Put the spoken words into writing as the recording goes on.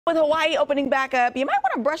With Hawaii opening back up, you might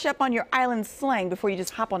want to brush up on your island slang before you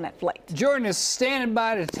just hop on that flight. Jordan is standing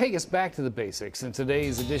by to take us back to the basics in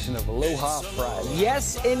today's edition of Aloha Friday.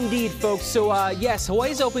 Yes, indeed, folks. So, yes,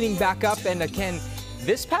 Hawaii's opening back up, and Ken,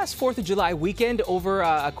 this past 4th of July weekend, over,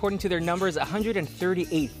 according to their numbers,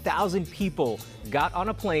 138,000 people got on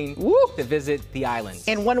a plane to visit the island.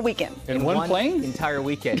 In one weekend. In one plane? Entire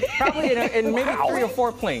weekend. Probably in maybe 3 or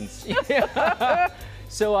 4 planes.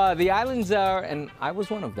 So the islands are, and I was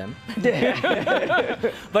one of them.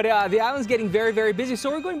 But the island's getting very, very busy.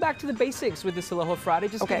 So we're going back to the basics with this Aloha Friday.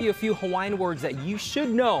 Just give you a few Hawaiian words that you should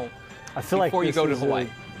know before you go to Hawaii.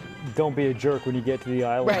 Don't be a jerk when you get to the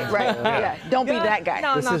island. Right. Yeah. Don't be that guy.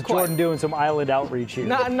 No, this is quite. Jordan doing some island outreach here.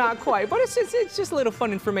 Not quite, but it's just a little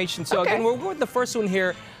fun information. So again, we're with the first one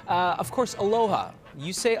here. Of course, aloha.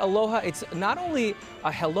 You say aloha, it's not only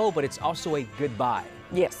a hello, but it's also a goodbye.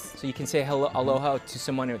 Yes. So you can say hello, aloha to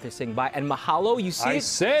someone if they're saying bye. And mahalo, you see I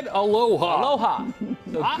said aloha. Aloha.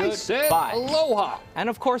 So I said bye. aloha. And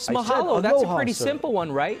of course, mahalo. That's a pretty simple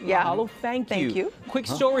one, right? Yeah. Mahalo, thank you. Quick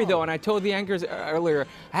story though, and I told the anchors earlier,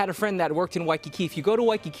 I had a friend that worked in Waikiki. If you go to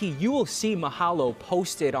Waikiki, you will see mahalo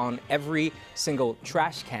posted on every single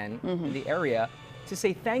trash can in the area to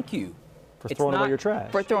say thank you. For throwing away your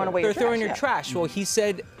trash. For throwing away your trash. They're throwing your trash. Well, he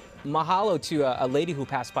said mahalo to a lady who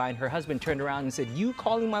passed by, and her husband turned around and said, "You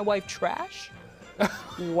calling my wife trash?"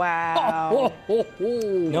 Wow.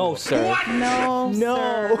 No, sir. No.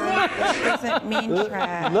 Sir. That doesn't mean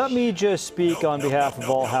trash. Let me just speak on behalf of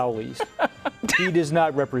all Howleys. He does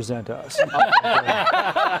not represent us.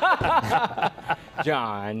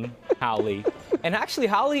 John Howley. And actually,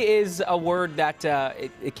 Howley is a word that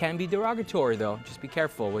it can be derogatory, though. Just be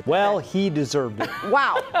careful with that. He deserved it.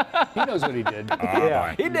 Wow. He knows what he did.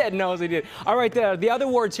 Yeah. He did knows he did. All right, the other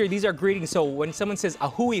words here, these are greetings. So when someone says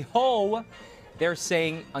ahui ho, they're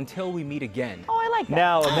saying until we meet again. Oh, I like that.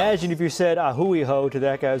 Now, imagine if you said ahui ho to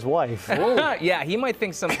that guy's wife. Yeah, he might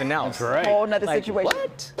think something else. That's right. Whole another situation.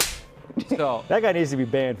 What? So, That guy needs to be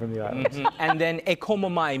banned from the island. and then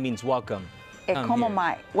ekomomai means welcome.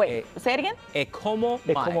 Ekomomai. Wait, say it again? Ekomomai.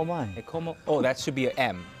 Ekomomai. Ekomo. Oh, that should be an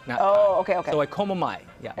M. Not Oh, I. okay. So ekomomai.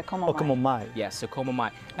 Yeah. Ekomomai. Okamomai. Yes,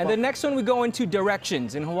 ekomomai. And the next one we go into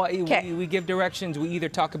directions. In Hawaii, we give directions. We either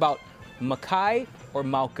talk about makai or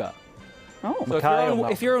mauka. Oh. So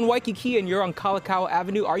if you're in Waikiki and you're on Kalakaua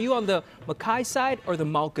Avenue, are you on the makai side or the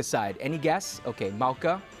mauka side? Any guess? Okay,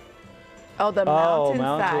 mauka. Oh, the mountain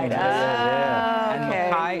mountain. side. And Okay.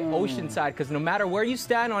 makai, ocean side, because no matter where you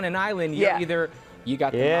stand on an island, you're either, you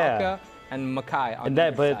got the mauka and makai on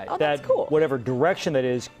the side. Oh, that's cool. Whatever direction that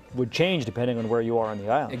is would change depending on where you are on the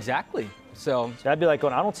island. Exactly. So I'd be like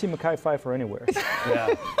going, I don't see Mackay Pfeiffer anywhere. Yeah.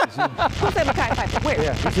 Who said Mackay Pfeiffer? Where?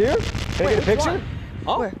 Yeah, he's here? Can I get a picture?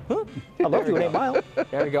 Oh, I love you, it ain't Mile.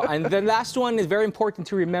 there we go. And the last one is very important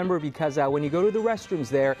to remember because when you go to the restrooms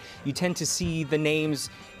there, you tend to see the names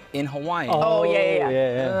in Hawaiian. Oh,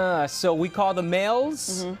 yeah. So we call the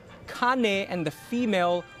males kane and the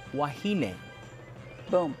female wahine.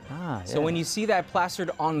 Boom. So when you see that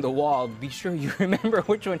plastered on the wall, be sure you remember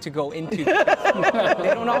which one to go into.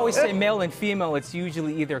 They don't always say male and female. It's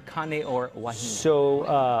usually either kane or wahine.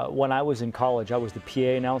 So when I was in college, I was the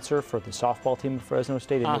PA announcer for the softball team of Fresno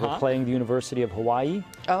State, and they were playing the University of Hawaii.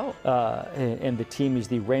 Oh. And the team is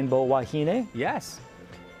the Rainbow Wahine. Yes.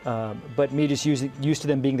 But me just used to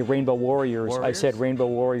them being the Rainbow Warriors, I said Rainbow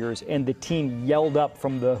Warriors, and the team yelled up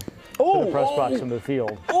from the press box from the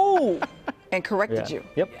field. Oh. And corrected you.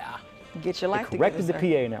 Yep. Yeah. Get your life together. Corrected the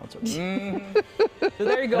PA announcer. So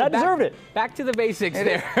there you go. And I deserved it. Back to the basics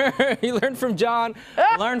there. You learned from John.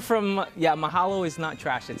 Learned from, mahalo is not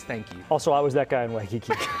trash, it's thank you. Also, I was that guy in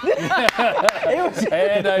Waikiki.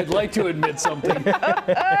 And I'd like to admit something. There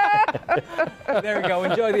we go.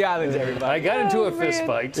 Enjoy the islands, everybody. I got into a fist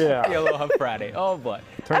fight. Yeah. Aloha Friday. Oh, boy.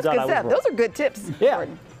 Turns That's out good I was stuff. wrong. Those are good tips, Yeah.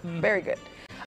 Jordan. Very good.